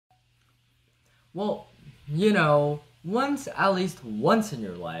Well, at least once in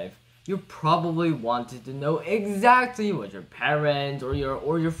your life, you probably wanted to know exactly what your parents or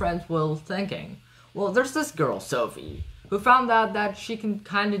your friends were thinking. Well, there's this girl, Sophie, who found out that she can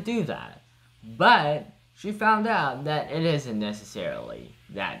kind of do that. But she found out that it isn't necessarily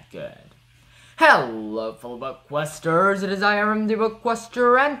that good. Hello, fellow BookQuesters, it is I am the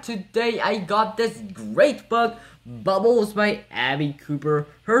BookQuester, and today I got this great book, Bubbles by Abby Cooper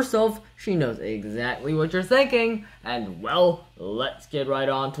herself. She knows exactly what you're thinking, and well, let's get right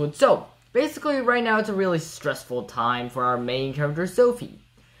on to it. So, basically right now it's a really stressful time for our main character, Sophie.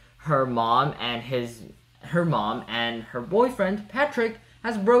 Her mom and her boyfriend, Pratik,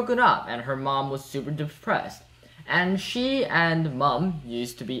 has broken up, and her mom was super depressed. And she and Mom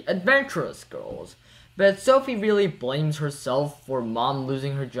used to be adventurous girls. But Sophie really blames herself for Mom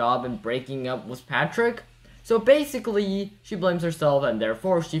losing her job and breaking up with Pratik. So basically, she blames herself and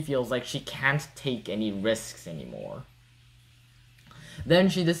therefore she feels like she can't take any risks anymore. Then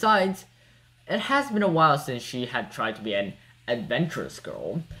she decides it has been a while since she had tried to be an adventurous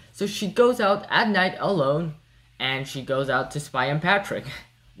girl. So she goes out at night alone and she goes out to spy on Pratik.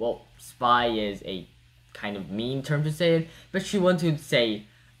 Well, spy is a kind of mean term to say it, but she wanted to say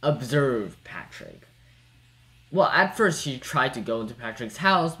observe Pratik. Well, at first she tried to go into Patrik's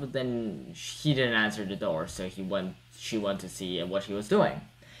house, but then he didn't answer the door, so she went to see what he was doing.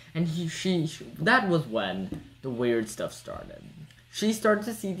 And that was when the weird stuff started. She started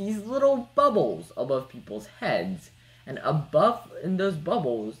to see these little bubbles above people's heads, and above in those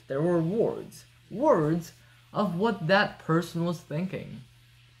bubbles there were words of what that person was thinking.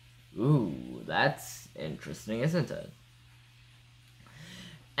 Ooh, that's interesting, isn't it?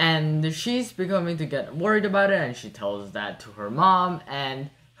 And she's becoming to get worried about it, and she tells that to her mom, and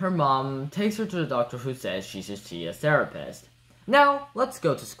her mom takes her to the doctor, who says she should see a therapist. Now, let's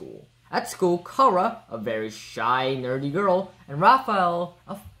go to school. At school, Kara, a very shy, nerdy girl, and Rafael,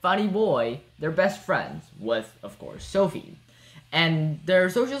 a funny boy, they're best friends with, of course, Sophie. And their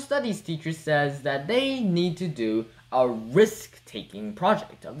social studies teacher says that they need to do a risk-taking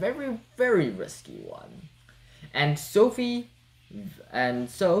project, a very, very risky one. And Sophie and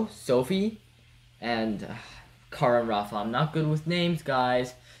Kara and Rafael, I'm not good with names,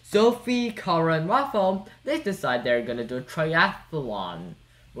 guys. Sophie, Kara, and Rafael, they decide they're gonna do a triathlon,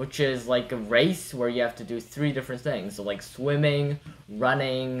 which is like a race where you have to do 3 different things, so like swimming,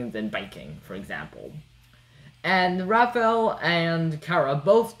 running, then biking, for example. And Rafael and Kara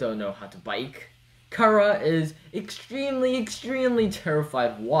both don't know how to bike. Kara is extremely, extremely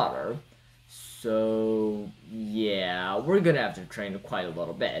terrified of water. So, yeah, we're gonna have to train quite a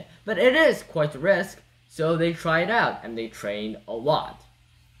little bit. But it is quite a risk, so they try it out, and they train a lot.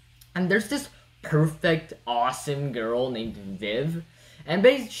 And there's this perfect, awesome girl named Viv. And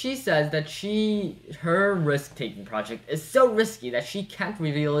she says that her risk-taking project is so risky that she can't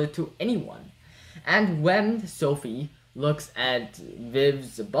reveal it to anyone. And when Sophie looks at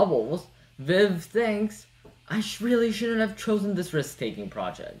Viv's bubbles, Viv thinks, I really shouldn't have chosen this risk-taking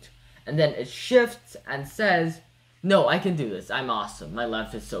project. And then it shifts and says, no, I can do this. I'm awesome. My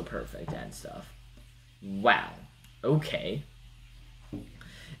life is so perfect and stuff. Wow. Okay.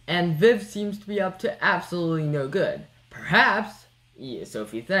 And Viv seems to be up to absolutely no good. Perhaps,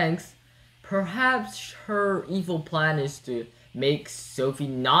 Sophie thinks, perhaps her evil plan is to make Sophie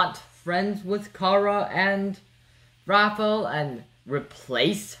not friends with Kara and Rafael and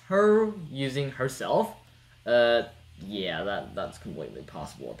replace her using herself. Yeah, that's completely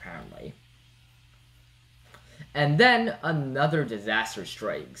possible, apparently. And then another disaster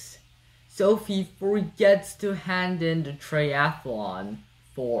strikes. Sophie forgets to hand in the triathlon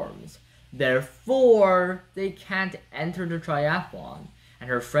forms. Therefore, they can't enter the triathlon, and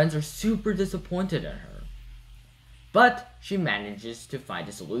her friends are super disappointed in her. But she manages to find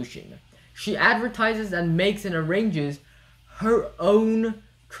a solution. She advertises and makes and arranges her own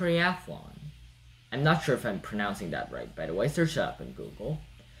triathlon. I'm not sure if I'm pronouncing that right, by the way. Search it up in Google.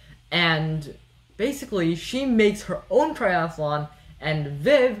 And basically, she makes her own triathlon, and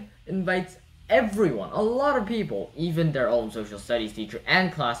Viv invites everyone, a lot of people, even their own social studies teacher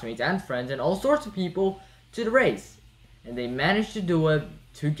and classmates and friends and all sorts of people, to the race. And they manage to do it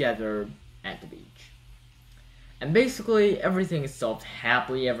together at the beach. And basically, everything is solved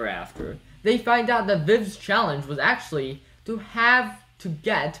happily ever after. They find out that Viv's challenge was actually to have to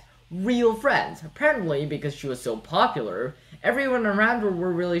get real friends. Apparently, because she was so popular, everyone around her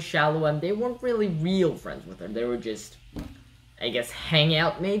were really shallow and they weren't really real friends with her. They were just, I guess,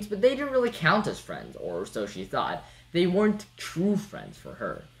 hangout mates, but they didn't really count as friends, or so she thought. They weren't true friends for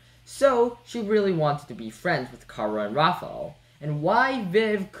her. So, she really wanted to be friends with Kara and Rafael. And why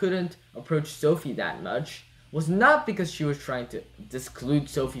Viv couldn't approach Sophie that much was not because she was trying to disclude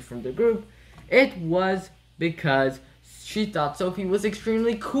Sophie from the group. It was because she thought Sophie was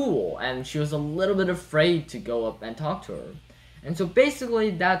extremely cool and she was a little bit afraid to go up and talk to her. And so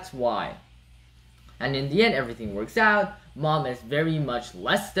basically that's why. And in the end, everything works out. Mom is very much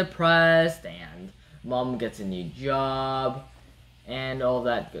less depressed, and Mom gets a new job, and all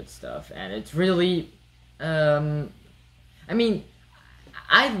that good stuff. And it's really, I mean,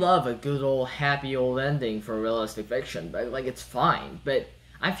 I love a good old happy old ending for realistic fiction, but like it's fine. But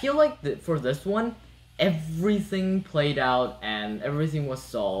I feel like for this one, everything played out and everything was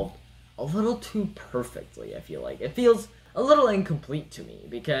solved a little too perfectly. I feel like it feels a little incomplete to me,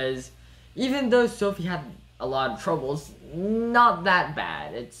 because even though Sophie had a lot of troubles, not that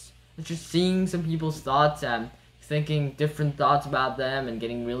bad. It's just seeing some people's thoughts and thinking different thoughts about them and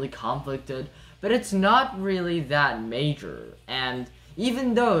getting really conflicted, but it's not really that major. And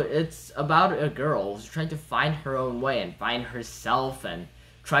even though it's about a girl who's trying to find her own way and find herself and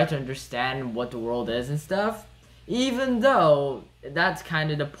try to understand what the world is and stuff, even though that's kind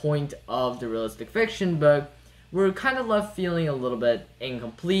of the point of the realistic fiction book, we're kind of left feeling a little bit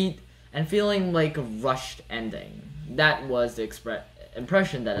incomplete and feeling like a rushed ending. That was the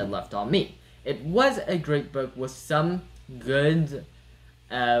impression that it left on me. It was a great book with some good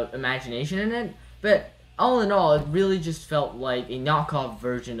imagination in it, but all in all, it really just felt like a knockoff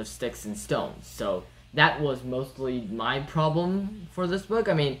version of Sticks and Stones. So that was mostly my problem for this book.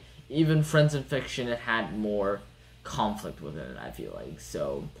 I mean, even Friends in Fiction, it had more conflict within it, I feel like.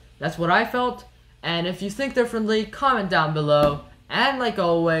 So that's what I felt. And if you think differently, comment down below. And like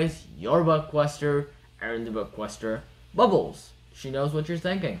always, your BookQuester, Erin the BookQuester, Bubbles. She knows what you're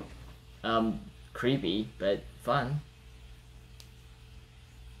thinking. Creepy, but fun.